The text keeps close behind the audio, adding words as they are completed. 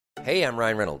Hey, I'm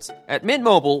Ryan Reynolds. At Mint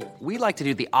Mobile, we like to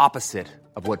do the opposite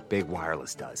of what Big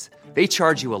Wireless does. They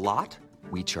charge you a lot,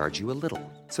 we charge you a little.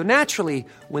 So naturally,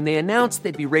 when they announced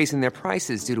they'd be raising their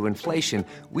prices due to inflation,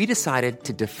 we decided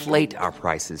to deflate our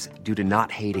prices due to not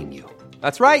hating you.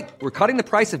 That's right. We're cutting the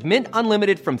price of Mint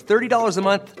Unlimited from $30 a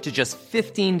month to just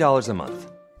 $15 a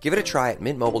month. Give it a try at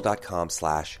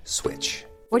mintmobile.com/switch.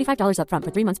 $45 up front for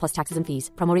 3 months plus taxes and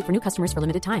fees. Promo rate for new customers for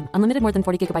limited time. Unlimited more than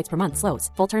 40 gigabytes per month. Slows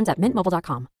full terms at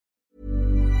mintmobile.com.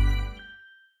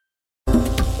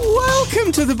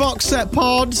 Welcome to the Box Set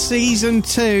Pod, Season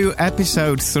 2,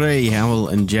 Episode 3. Howell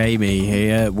and Jamie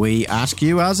here. We ask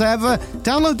you, as ever,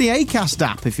 download the Acast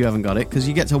app if you haven't got it, because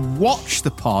you get to watch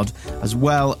the pod as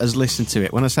well as listen to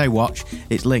it. When I say watch,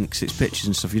 it's links, it's pictures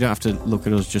and stuff. You don't have to look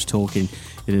at us just talking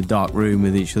in a dark room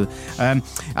with each other. And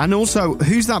also,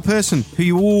 who's that person who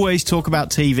you always talk about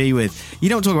TV with? You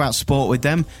don't talk about sport with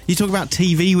them, you talk about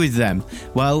TV with them.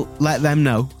 Well, let them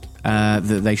know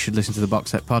that they should listen to the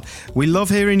Box Set Pod. We love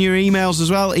hearing your emails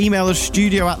as well. Email us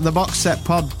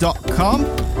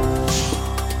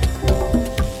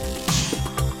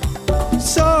studio@theboxsetpod.com.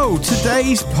 So,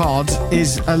 today's pod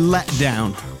is a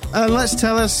letdown. Let's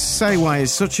say why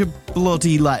it's such a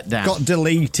bloody letdown. Got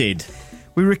deleted.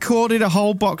 We recorded a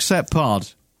whole Box Set Pod,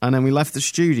 and then we left the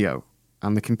studio,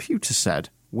 and the computer said,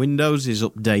 Windows is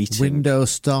updating. Windows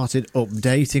started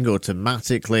updating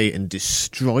automatically and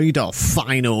destroyed our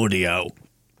fine audio.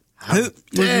 How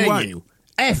dare you?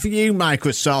 F you,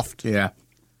 Microsoft. Yeah.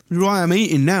 Right, I'm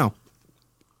eating now.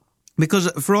 Because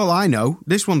for all I know,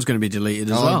 this one's going to be deleted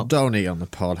as well. Don't eat on the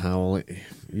pod, Howell.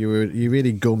 You're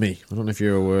really gummy. I don't know if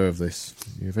you're aware of this.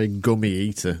 You're a very gummy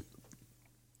eater.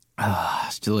 Ah,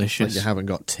 it's delicious. Like you haven't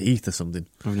got teeth or something.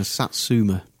 Having a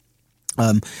Satsuma.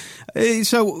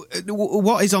 So,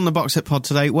 what is on the Box Set Pod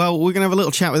today? Well, we're going to have a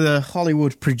little chat with a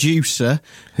Hollywood producer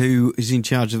who is in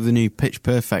charge of the new Pitch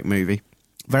Perfect movie.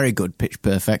 Very good, Pitch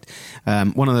Perfect.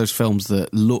 One of those films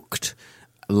that looked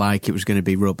like it was going to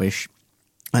be rubbish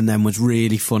and then was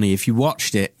really funny. If you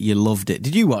watched it, you loved it.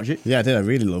 Did you watch it? Yeah, I did. I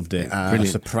really loved it. It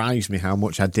surprised me how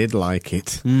much I did like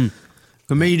it.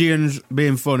 Comedians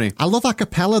being funny. I love a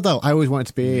cappella, though. I always wanted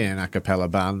to be in a cappella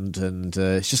band, and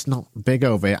it's just not big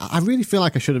over here. I really feel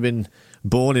like I should have been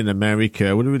born in America.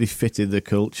 I would have really fitted the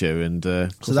culture. And so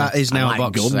that is now a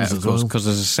Box Set, of course, because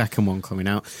there's a second one coming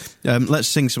out. Let's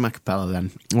sing some a cappella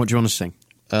then. What do you want to sing?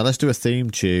 Let's do a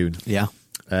theme tune. Yeah.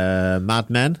 Mad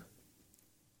Men.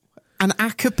 An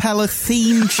a cappella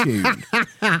theme tune?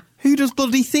 Who does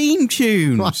bloody theme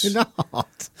tunes? Why not?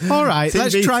 All right,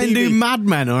 let's try and do Mad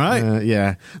Men, all right?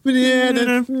 Yeah. You do,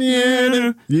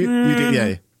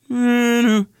 yeah. Keep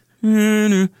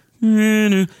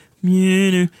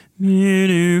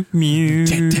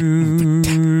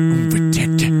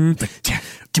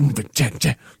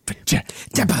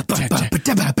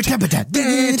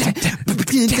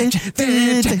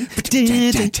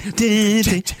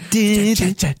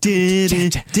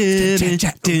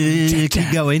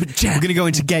going. We're going to go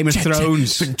into Game of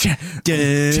Thrones. Oh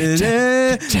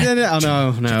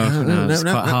no, it's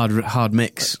quite a hard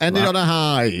mix. Ended on a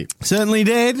high. Certainly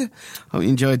did. Hope you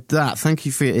enjoyed that. Thank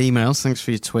you for your emails. Thanks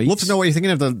for your tweets. Love to know what you're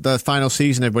thinking of the final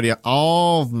season, everybody,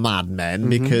 of Mad Men,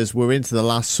 because we're into the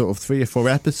last sort of 3 or 4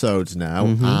 episodes now,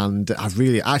 and I've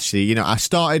really, actually, you know, I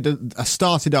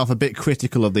started off a bit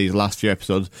critical of these last few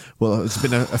episodes. Well, there's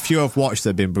been a few I've watched that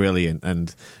have been brilliant,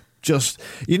 and just,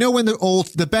 you know, when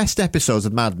the best episodes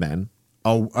of Mad Men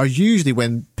are usually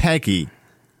when Peggy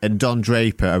and Don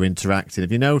Draper are interacting.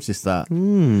 Have you noticed that?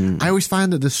 I always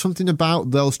find that there's something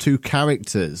about those two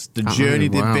characters, the journey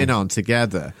they've been on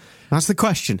together. That's the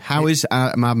question. How is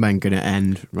Mad Men going to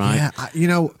end, right? Yeah, you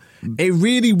know, it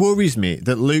really worries me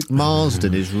that Luke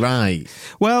Marsden is right.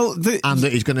 Well, and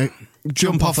that he's going to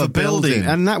jump off a building.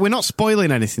 And that, we're not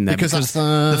spoiling anything there, because that's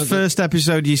the first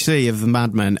episode you see of the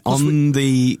Mad Men on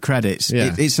the credits.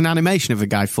 Yeah. It's an animation of a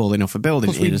guy falling off a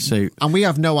building in a suit. And we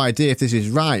have no idea if this is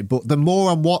right, but the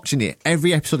more I'm watching it,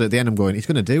 every episode at the end I'm going, he's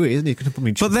going to do it, isn't he? He's going to put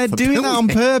me. But they're doing that on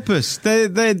purpose.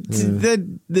 Ben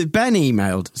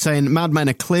emailed saying Mad Men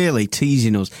are clearly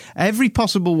teasing us. Every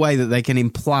possible way that they can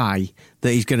imply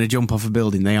that he's going to jump off a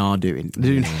building, they are doing.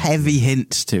 They're doing heavy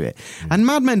hints to it. And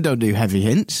Mad Men don't do heavy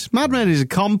hints. Mad Men is a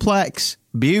complex,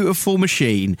 beautiful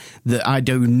machine that I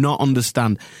do not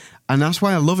understand. And that's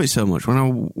why I love it so much. When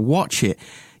I watch it,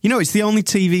 you know, it's the only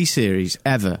TV series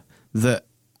ever that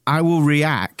I will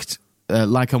react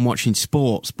like I'm watching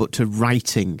sports, but to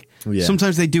writing. Yeah.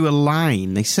 Sometimes they do a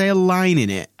line. They say a line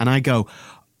in it, and I go,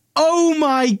 oh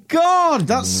my God,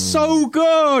 that's so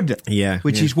good. Yeah.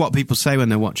 Which is what people say when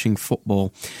they're watching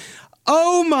football.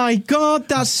 Oh my God,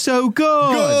 that's so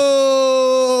good.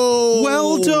 Goal!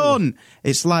 Well done.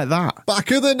 It's like that.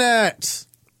 Back of the net.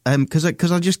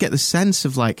 Because I just get the sense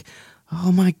of like,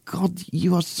 oh my God,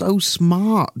 you are so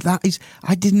smart.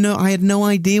 I didn't know, I had no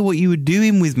idea what you were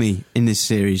doing with me in this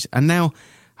series. And now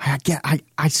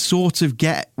I sort of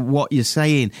get what you're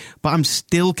saying, but I'm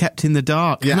still kept in the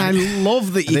dark. Yeah. And I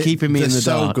love that you're keeping me in the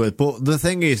dark. So good. But the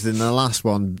thing is, in the last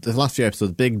few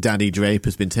episodes, Big Daddy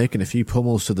Draper's been taking a few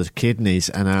pummels to the kidneys,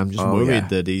 and I'm just worried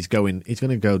that he's going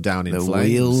to go down in flames. The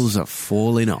wheels are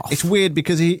falling off. It's weird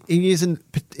because he's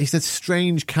a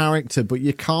strange character, but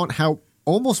you can't help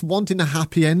almost wanting a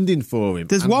happy ending for him.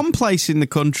 There's one place in the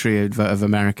country of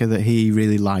America that he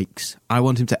really likes. I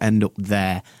want him to end up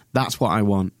there. That's what I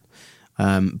want.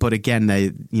 But again,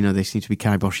 they seem to be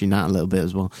kiboshing that a little bit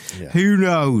as well. Yeah. Who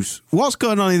knows? What's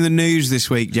going on in the news this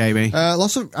week, Jamie?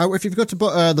 Lots of. If you've got to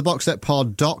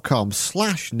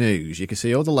theboxsetpod.com/news, you can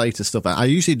see all the latest stuff. I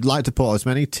usually like to put as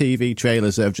many TV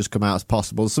trailers that have just come out as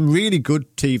possible. There's some really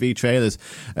good TV trailers.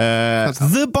 That's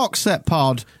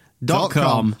theboxsetpod.com/news.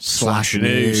 Slash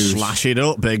it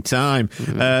up big time.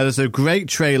 There's a great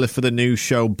trailer for the new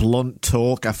show Blunt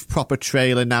Talk, a proper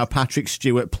trailer now. Patrick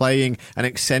Stewart playing an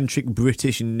eccentric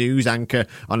British news anchor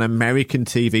on American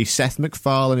TV. Seth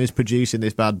MacFarlane is producing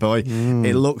this bad boy.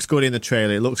 It looks good in the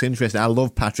trailer. It looks interesting. I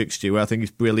love Patrick Stewart. I think he's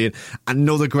brilliant.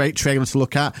 Another great trailer to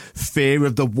look at, Fear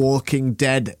of the Walking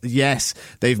Dead. Yes,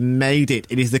 they've made it.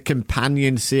 It is the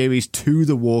companion series to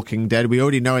The Walking Dead. We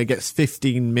already know it gets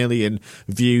 15 million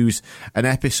views an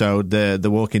episode.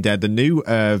 The Walking Dead, the new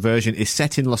version, is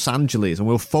set in Los Angeles and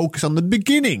will focus on the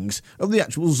beginnings of the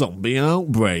actual zombie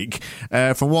outbreak.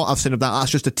 From what I've seen of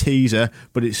that's just a teaser,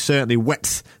 but it certainly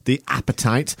whets the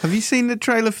appetite. Have you seen the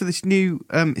trailer for this new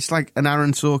it's like an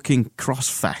Aaron Sorkin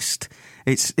crossfest?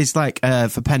 It's like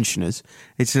for pensioners.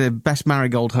 It's a Best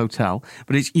Marigold Hotel,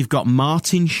 but you've got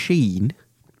Martin Sheen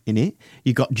in it,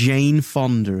 you've got Jane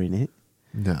Fonda in it.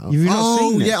 No. Have you not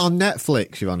seen it? Yeah, on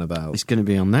Netflix you're on about. It's going to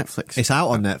be on Netflix. It's out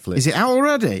on Netflix. Is it out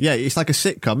already? Yeah, it's like a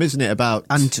sitcom, isn't it? About...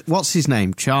 And what's his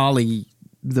name? Charlie,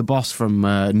 the boss from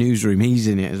Newsroom, he's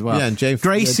in it as well. Yeah, and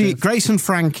Grace and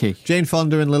Frankie. Jane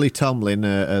Fonda and Lily Tomlin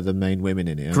are the main women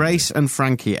in it. Grace and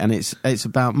Frankie, and it's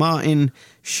about Martin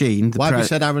Sheen. Why have you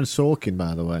said Aaron Sorkin,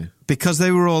 by the way? Because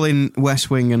they were all in West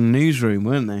Wing and Newsroom,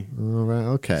 weren't they? Oh, right,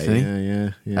 okay. See?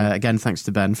 Yeah. Again, thanks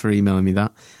to Ben for emailing me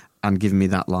that and giving me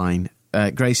that line.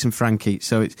 Grace and Frankie.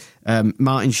 So it's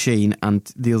Martin Sheen and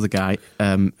the other guy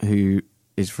who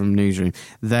is from Newsroom.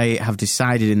 They have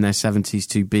decided in their 70s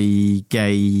to be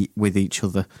gay with each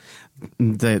other.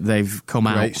 They've come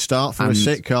out. Great start for a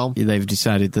sitcom. They've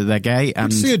decided that they're gay.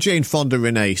 And see a Jane Fonda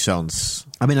renaissance.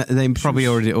 I mean, they probably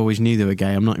always knew they were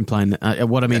gay. I'm not implying that.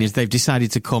 What I mean is they've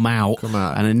decided to come out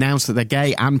and announce that they're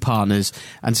gay and partners.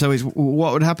 And so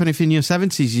what would happen if in your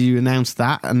 70s you announced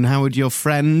that? And how would your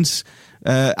friends,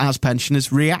 as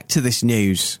pensioners, react to this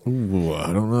news? Ooh,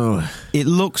 I don't know. It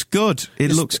looks good.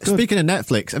 It looks good. Speaking of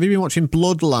Netflix, have you been watching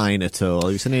Bloodline at all?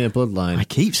 Have you seen any of Bloodline? I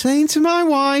keep saying to my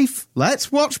wife,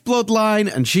 let's watch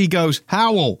Bloodline. And she goes,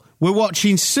 Howell, we're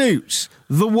watching Suits.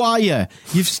 The Wire.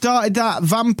 You've started that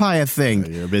vampire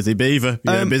thing. You're a busy beaver.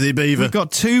 We've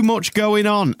got too much going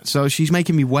on. So she's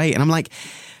making me wait. And I'm like,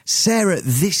 Sarah,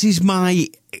 this is my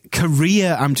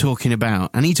career I'm talking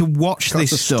about. I need to watch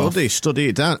this stuff. Study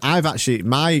it down. I've actually,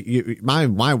 my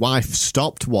wife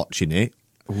stopped watching it.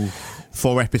 Ooh.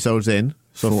 4 episodes in.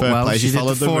 So fair play, she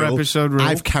followed the 4-episode rule.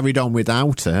 I've carried on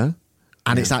without her.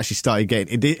 And it's actually started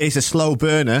getting... It's a slow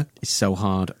burner. It's so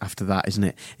hard after that, isn't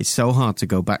it? It's so hard to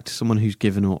go back to someone who's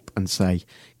given up and say,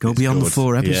 go beyond the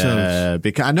 4 episodes. Yeah,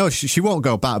 because I know she won't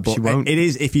go back, but it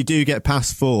is, if you do get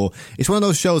past 4, it's one of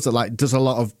those shows that does a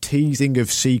lot of teasing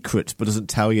of secrets, but doesn't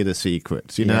tell you the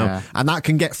secrets, you know? And that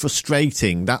can get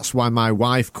frustrating. That's why my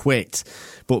wife quit.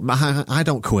 But I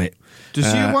don't quit.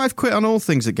 Does your wife quit on all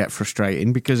things that get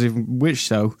frustrating? Because if which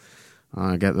so,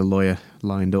 I get the lawyer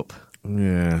lined up.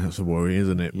 Yeah, that's a worry,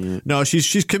 isn't it? Yeah. No,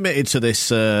 she's committed to this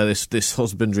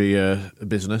husbandry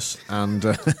business, and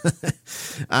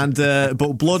but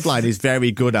Bloodline is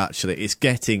very good. Actually, it's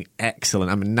getting excellent.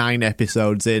 I'm 9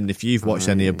 episodes in. If you've watched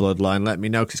any of Bloodline, let me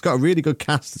know, because it's got a really good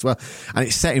cast as well, and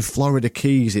it's set in Florida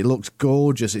Keys. It looks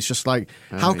gorgeous. It's just like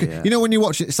you know when you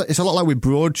watch it, it's a lot like with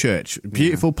Broadchurch,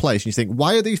 beautiful place, and you think,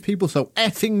 why are these people so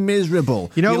effing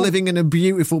miserable? You know, you're living in a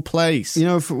beautiful place. You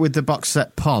know, with the box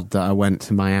set pod that I went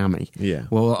to Miami. Yeah.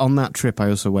 Well, on that trip, I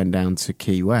also went down to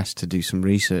Key West to do some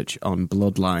research on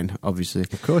Bloodline, obviously.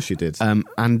 Of course you did.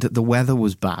 And the weather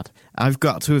was bad. I've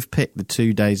got to have picked the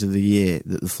 2 days of the year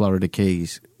that the Florida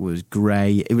Keys was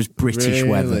grey. It was British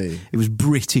weather. It was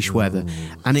British weather.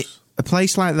 And a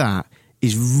place like that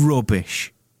is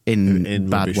rubbish in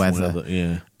bad weather.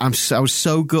 Yeah. I was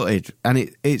so gutted, and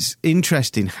it's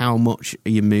interesting how much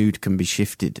your mood can be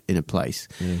shifted in a place.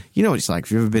 You know what it's like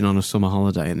if you've ever been on a summer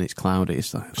holiday and it's cloudy.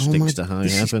 It's like stinks to high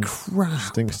heaven. Crap.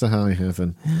 Stinks to high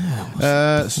heaven.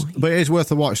 But it is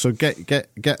worth a watch. So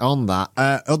get on that.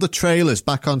 Other trailers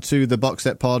back onto the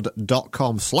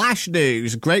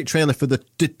boxsetpod.com/news. Great trailer for the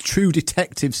True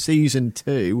Detective season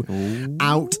 2,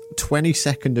 out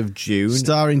 22nd of June,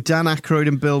 starring Dan Aykroyd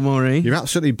and Bill Murray. You're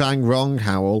absolutely bang wrong,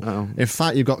 Howell. In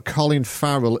fact, you've got Colin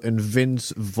Farrell and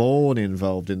Vince Vaughn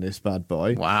involved in this bad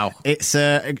boy. Wow. It's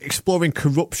exploring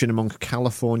corruption among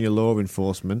California law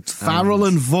enforcement. Farrell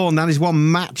and Vaughn, that is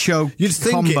one macho You'd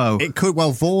think combo. It could,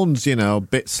 well, Vaughn's, a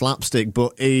bit slapstick,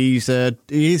 but he's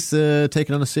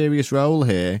taking on a serious role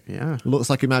here. Yeah. Looks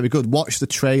like it might be good. Watch the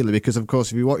trailer, because, of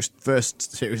course, if you watched the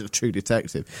first series of True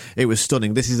Detective, it was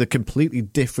stunning. This is a completely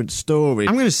different story.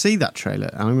 I'm going to see that trailer,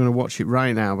 and I'm going to watch it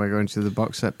right now by going to the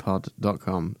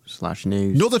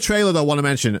boxsetpod.com/news. Another trailer that I want to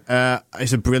mention,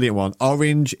 it's a brilliant one.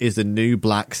 Orange is the New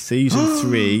Black, season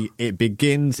 3. It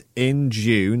begins in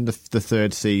June, the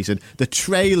third season. The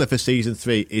trailer for season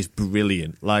 3 is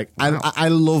brilliant. Like, wow. I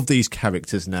love these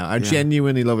characters now. I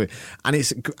genuinely love it. And I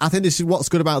think this is what's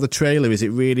good about the trailer, is it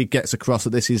really gets across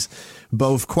that this is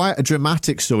both quite a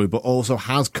dramatic story, but also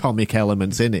has comic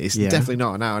elements in it. It's definitely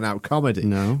not an out-and-out comedy,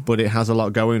 but it has a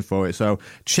lot going for it. So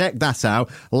check that out.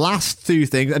 Last two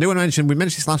things. I do want to mention, we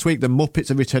mentioned this last week, the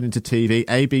Muppets are returning to TV.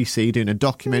 ABC doing a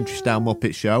documentary-style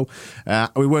Muppet show.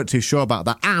 We weren't too sure about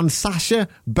that. And Sacha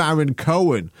Baron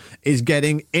Cohen is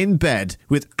getting in bed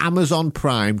with Amazon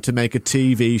Prime to make a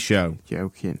TV show.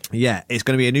 Joking. Yeah, it's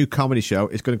going to be a new comedy show.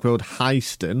 It's going to be called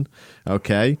Heiston.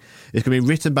 Okay. It's going to be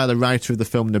written by the writer of the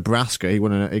film Nebraska. He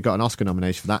got an Oscar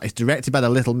nomination for that. It's directed by the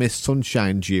Little Miss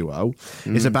Sunshine duo.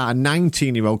 It's about a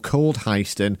 19-year-old called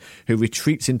Heiston who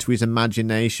retreats into his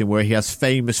imagination, where he has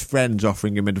famous friends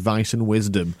offering him advice and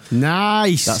wisdom.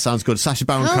 Nice. That sounds good. Sacha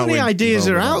Baron Cohen. How many ideas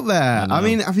are out there? I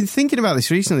mean, I've been thinking about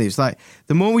this recently. It's like,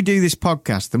 the more we do this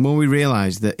podcast, the more we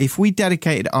realise that if we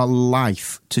dedicated our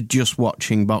life to just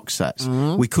watching box sets,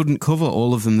 we couldn't cover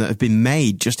all of them that have been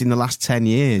made just in the last 10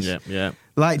 years. Yeah.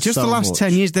 Like, just so the last much.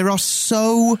 10 years, there are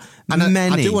so many.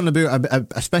 I do want to do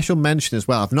a special mention as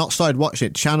well. I've not started watching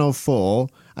it. Channel 4,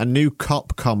 a new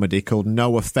cop comedy called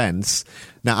No Offence.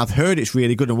 Now, I've heard it's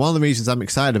really good, and one of the reasons I'm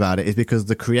excited about it is because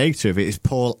the creator of it is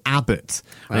Paul Abbott.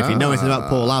 And if you know anything about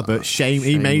Paul Abbott,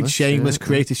 he made Shameless,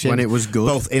 created Shameless. When it was good.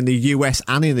 Both in the US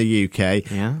and in the UK.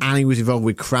 Yeah. And he was involved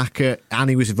with Cracker, and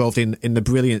he was involved in the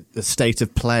brilliant State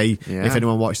of Play, if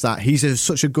anyone watched that. He's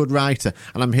such a good writer,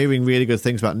 and I'm hearing really good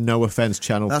things about No Offence,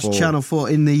 Channel 4. That's Channel 4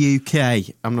 in the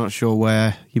UK. I'm not sure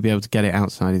where you'll be able to get it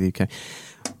outside of the UK.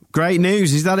 Great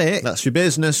news. Is that it? That's your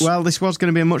business. Well, this was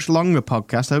going to be a much longer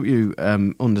podcast. I hope you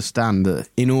understand that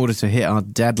in order to hit our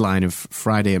deadline of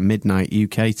Friday at midnight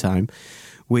UK time,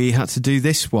 we had to do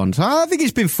this one. So I think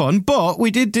it's been fun, but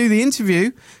we did do the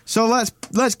interview, so let's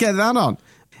get that on.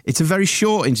 It's a very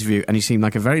short interview, and he seemed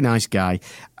like a very nice guy,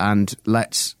 and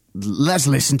let's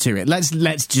listen to it.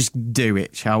 Let's just do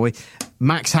it, shall we?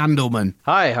 Max Handelman.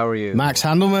 Hi, how are you? Max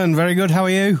Handelman, very good. How are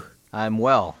you? I'm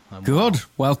well. Good.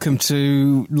 Welcome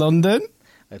to London.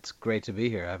 It's great to be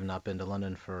here. I have not been to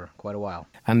London for quite a while.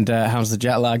 And how's the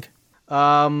jet lag?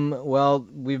 Well,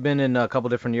 we've been in a couple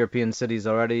different European cities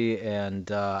already,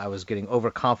 and I was getting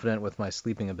overconfident with my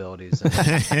sleeping abilities.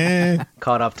 And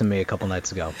caught up to me a couple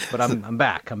nights ago. But I'm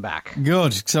back.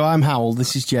 Good. So I'm Howell.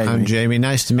 This is Jamie. I'm Jamie.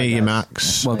 Nice to meet you,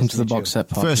 Max. Welcome Nice to the to meet Box Set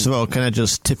Pod. First of all, can I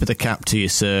just tip of the cap to you,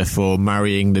 sir, for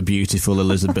marrying the beautiful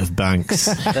Elizabeth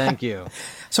Banks? Thank you.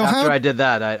 So After I did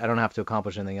that, I don't have to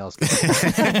accomplish anything else.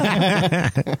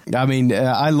 I mean,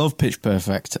 I love Pitch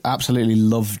Perfect. Absolutely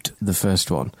loved the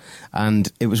first one.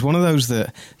 And it was one of those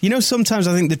that, sometimes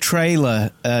I think the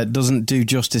trailer doesn't do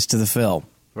justice to the film.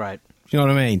 Right. You know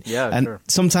what I mean? Yeah, and sure.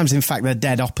 sometimes, in fact, they're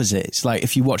dead opposites. Like,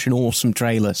 if you watch an awesome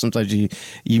trailer, sometimes you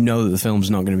know that the film's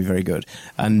not going to be very good,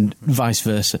 and vice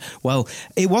versa. Well,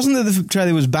 it wasn't that the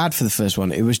trailer was bad for the first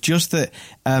one. It was just that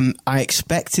I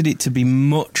expected it to be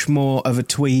much more of a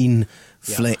tween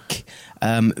flick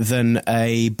than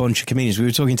a bunch of comedians. We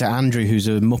were talking to Andrew, who's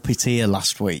a Muppeteer,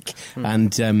 last week,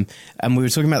 and we were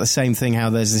talking about the same thing, how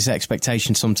there's this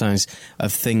expectation sometimes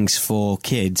of things for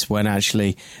kids, when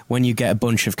actually, when you get a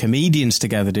bunch of comedians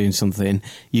together doing something,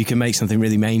 you can make something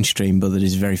really mainstream, but that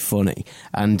is very funny.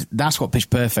 And that's what Pitch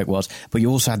Perfect was. But you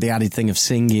also had the added thing of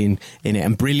singing in it,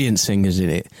 and brilliant singers in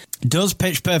it. Does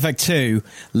Pitch Perfect 2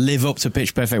 live up to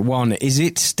Pitch Perfect 1? Is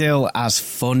it still as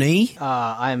funny?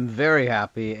 I'm very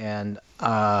happy, and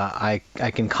I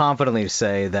can confidently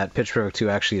say that Pitch Perfect 2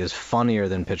 actually is funnier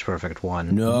than Pitch Perfect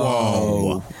 1. No.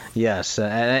 Whoa. Yes,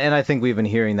 and I think we've been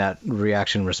hearing that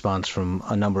reaction response from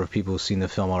a number of people who've seen the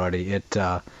film already.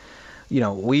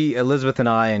 We, Elizabeth and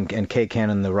I, and Kay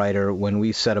Cannon, the writer, when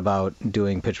we set about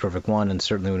doing Pitch Perfect 1, and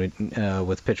certainly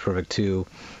with Pitch Perfect 2,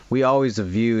 we always have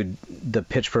viewed the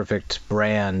Pitch Perfect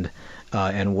brand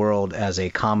and world as a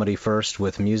comedy first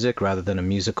with music rather than a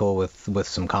musical with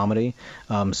some comedy.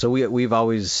 So we've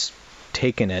always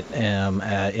taken it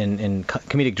in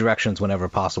comedic directions whenever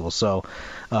possible. So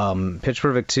Pitch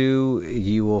Perfect 2,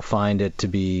 you will find it to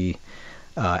be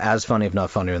as funny, if not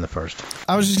funnier, than the first.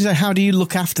 I was just going to say, how do you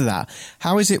look after that?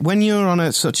 How is it when you're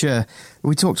on such a...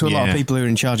 We talk to a lot of people who are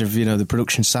in charge of, the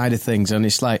production side of things, and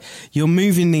it's like you're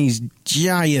moving these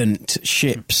giant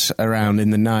ships around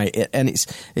in the night, and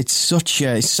it's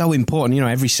so important.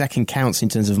 Every second counts in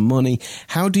terms of money.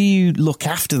 How do you look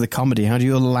after the comedy? How do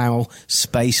you allow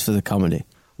space for the comedy?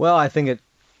 Well, I think it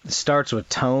starts with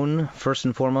tone, first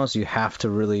and foremost. You have to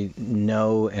really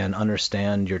know and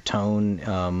understand your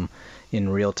tone in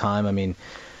real time. I mean,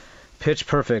 Pitch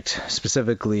Perfect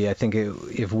specifically, I think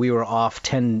if we were off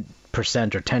 10%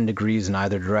 or 10 degrees in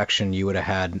either direction, you would have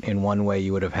had, in one way,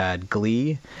 you would have had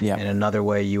Glee, and another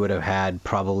way, you would have had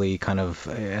probably kind of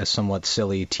a somewhat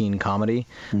silly teen comedy.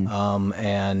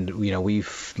 And,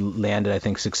 we've landed, I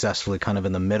think, successfully kind of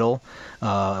in the middle,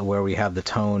 where we have the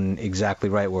tone exactly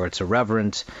right, where it's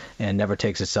irreverent and never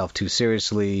takes itself too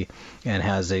seriously and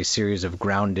has a series of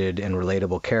grounded and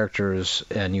relatable characters,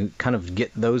 and you kind of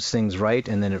get those things right,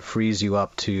 and then it frees you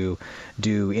up to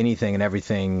do anything and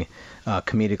everything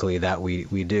comedically that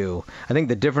we do. I think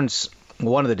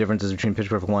one of the differences between Pitch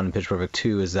Perfect 1 and Pitch Perfect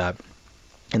 2 is that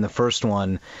in the first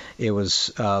one, it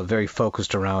was very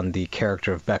focused around the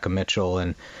character of Becca Mitchell,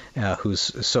 and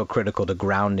who's so critical to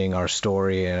grounding our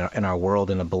story and our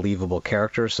world in a believable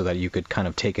character, so that you could kind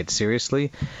of take it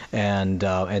seriously, and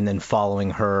then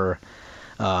following her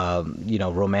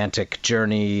romantic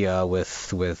journey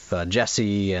with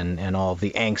Jesse and all of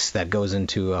the angst that goes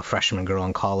into a freshman girl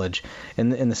in college.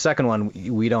 In the second one,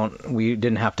 we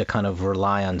didn't have to kind of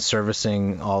rely on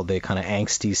servicing all the kind of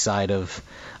angsty side of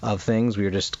things. We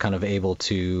were just kind of able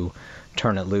to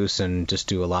turn it loose and just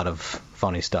do a lot of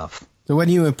funny stuff. So when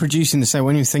you were producing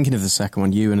when you were thinking of the second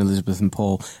one, you and Elizabeth and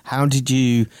Paul, how did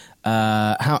you,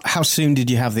 how soon did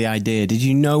you have the idea? Did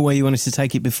you know where you wanted to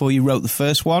take it before you wrote the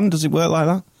first one? Does it work like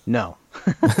that? No.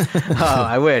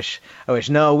 I wish.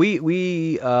 No,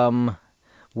 we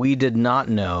did not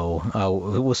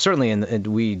know. Certainly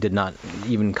we did not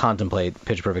even contemplate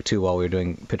Pitch Perfect 2 while we were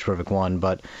doing Pitch Perfect 1,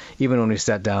 but even when we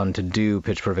sat down to do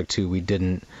Pitch Perfect 2, we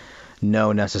didn't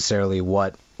know necessarily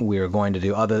what we were going to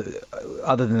do, other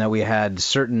than that we had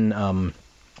certain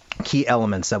key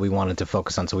elements that we wanted to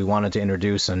focus on. So we wanted to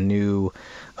introduce a new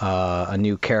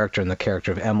character, and the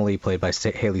character of Emily, played by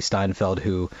Haley Steinfeld,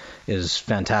 who is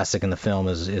fantastic in the film,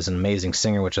 is an amazing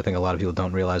singer, which I think a lot of people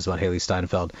don't realize about Haley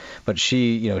Steinfeld. But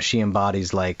she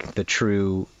embodies like the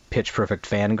true Pitch Perfect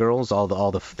fangirls, all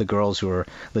the girls who are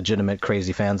legitimate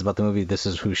crazy fans about the movie. This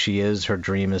is who she is. Her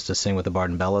dream is to sing with the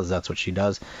Barden Bellas. That's what she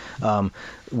does.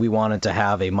 We wanted to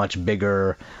have a much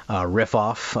bigger riff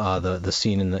off. The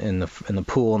scene in the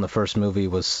pool in the first movie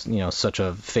was such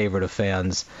a favorite of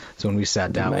fans. So when we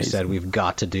sat down, we said we've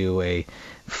got to do a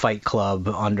Fight Club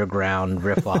underground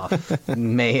riff-off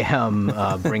mayhem,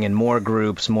 bring in more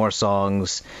groups, more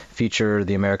songs, feature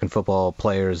the American football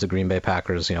players, the Green Bay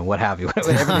Packers, what have you,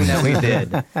 everything that we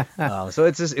did. So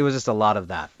it was just a lot of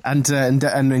that. And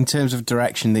in terms of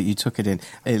direction that you took it in,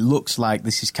 it looks like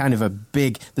this is kind of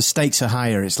the stakes are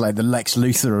higher. It's like the Lex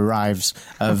Luthor arrives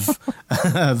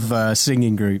of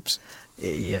singing groups.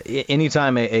 Yeah,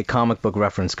 anytime a comic book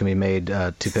reference can be made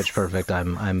to Pitch Perfect,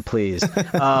 I'm pleased.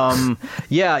 The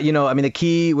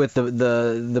key with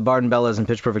the Barden Bellas in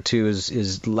Pitch Perfect 2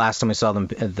 is last time we saw them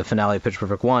at the finale of Pitch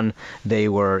Perfect 1, they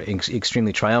were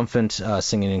extremely triumphant,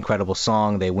 singing an incredible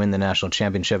song. They win the national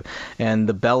championship, and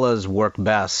the Bellas work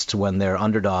best when they're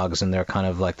underdogs and they're kind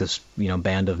of like this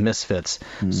band of misfits.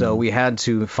 So we had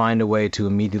to find a way to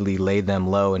immediately lay them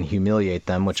low and humiliate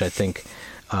them, which I think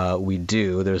we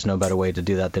do. There's no better way to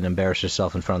do that than embarrass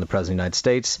yourself in front of the President of the United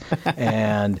States,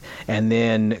 and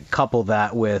then couple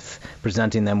that with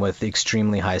presenting them with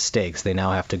extremely high stakes. They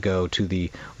now have to go to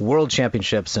the World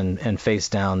Championships and face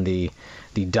down the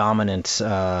dominant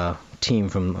team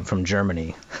from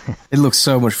Germany. It looks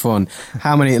so much fun.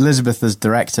 How many, Elizabeth as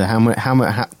director,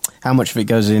 how much of it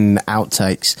goes in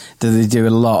outtakes? Do they do a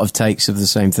lot of takes of the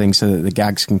same thing so that the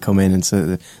gags can come in and so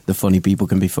that the funny people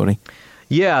can be funny?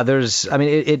 Yeah,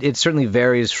 it certainly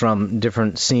varies from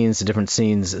different scenes to different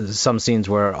scenes. Some scenes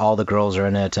where all the girls are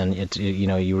in it, and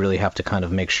you really have to kind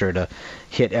of make sure to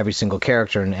hit every single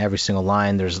character and every single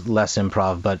line. There's less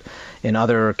improv, but in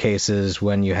other cases,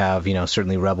 when you have,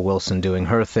 certainly Rebel Wilson doing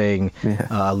her thing,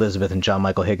 Elizabeth and John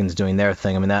Michael Higgins doing their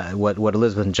thing. I mean, that what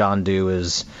Elizabeth and John do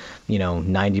is,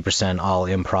 90% all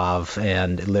improv,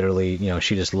 and literally,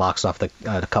 she just locks off a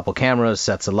couple cameras,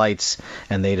 sets of lights,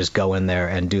 and they just go in there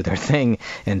and do their thing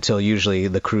until usually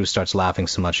the crew starts laughing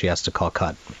so much she has to call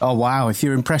cut. Oh wow! If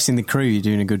you're impressing the crew, you're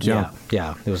doing a good job.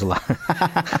 Yeah, it was a lot.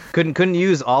 couldn't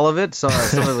use all of it, so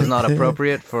some of it was not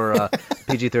appropriate for a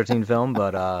PG-13 film,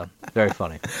 but very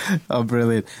funny. Oh,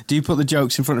 brilliant! Do you put the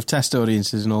jokes in front of test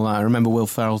audiences and all that? I remember Will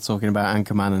Ferrell talking about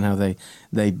Anchorman and how they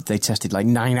tested like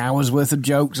 9 hours worth of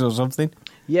jokes or something.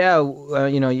 Yeah,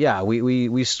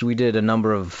 we did a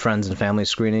number of friends and family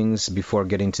screenings before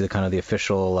getting to the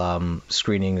official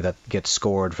screening that gets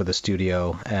scored for the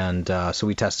studio, and so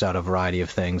we tested out a variety of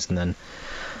things, and then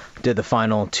did the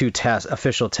final 2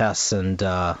 official tests, and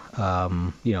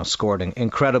scored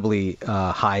incredibly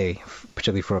high,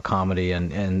 particularly for a comedy,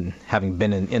 and having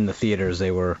been in the theaters,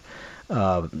 they were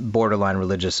borderline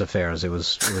religious affairs. It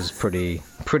was pretty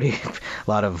a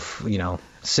lot of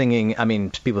singing. I mean,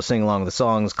 people singing along with the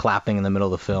songs, clapping in the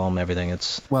middle of the film, everything. I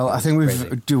think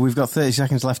we've got 30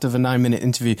 seconds left of a 9-minute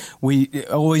interview. We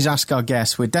always ask our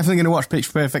guests, we're definitely going to watch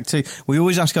Pitch Perfect 2. We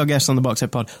always ask our guests on the Box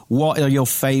Set Pod, what are your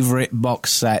favourite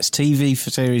box sets, TV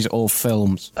series or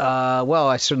films? Well,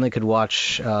 I certainly could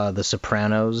watch The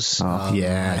Sopranos. Oh,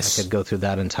 yes. I could go through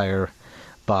that entire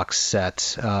box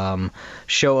set.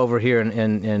 Show over here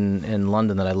in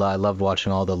London that I loved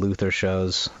watching all the Luther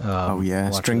shows.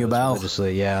 Stringer Bell.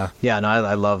 No,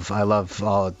 I love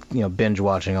all, binge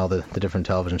watching all the different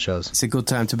television shows. It's a good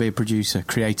time to be a producer,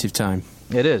 creative time.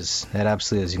 It is. It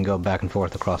absolutely is. You can go back and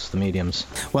forth across the mediums.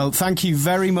 Well, thank you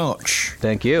very much.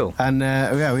 Thank you. And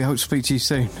we hope to speak to you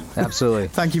soon. Absolutely.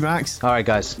 Thank you, Max. All right,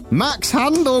 guys. Max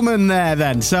Handelman there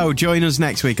then. So join us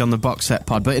next week on the Box Set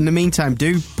Pod. But in the meantime,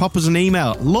 do pop us an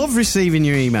email. Love receiving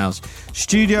your emails.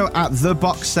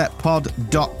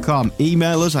 studio@theboxsetpod.com.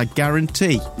 Email us. I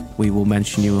guarantee we will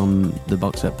mention you on the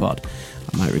Box Set Pod.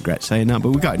 I might regret saying that,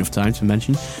 but we've got enough time to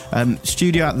mention.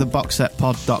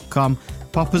 studio@theboxsetpod.com.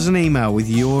 Pop us an email with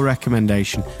your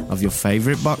recommendation of your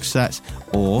favourite box sets,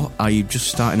 or are you just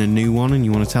starting a new one and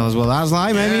you want to tell us what that's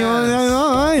like? Maybe you want to...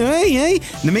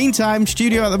 In the meantime,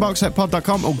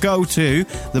 studio@theboxsetpod.com, or go to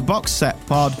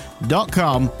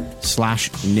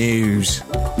theboxsetpod.com/news.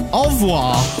 Au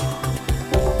revoir.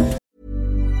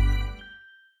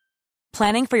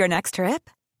 Planning for your next trip?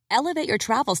 Elevate your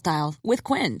travel style with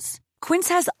Quince. Quince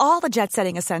has all the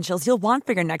jet-setting essentials you'll want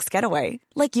for your next getaway,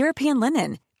 like European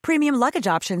linen, premium luggage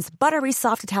options, buttery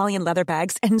soft Italian leather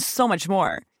bags, and so much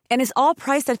more. And is all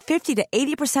priced at 50 to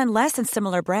 80% less than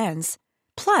similar brands.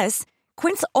 Plus,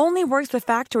 Quince only works with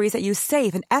factories that use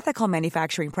safe and ethical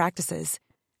manufacturing practices.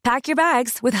 Pack your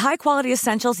bags with high-quality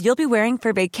essentials you'll be wearing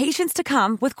for vacations to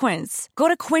come with Quince. Go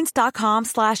to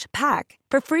quince.com/pack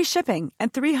for free shipping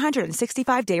and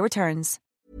 365-day returns.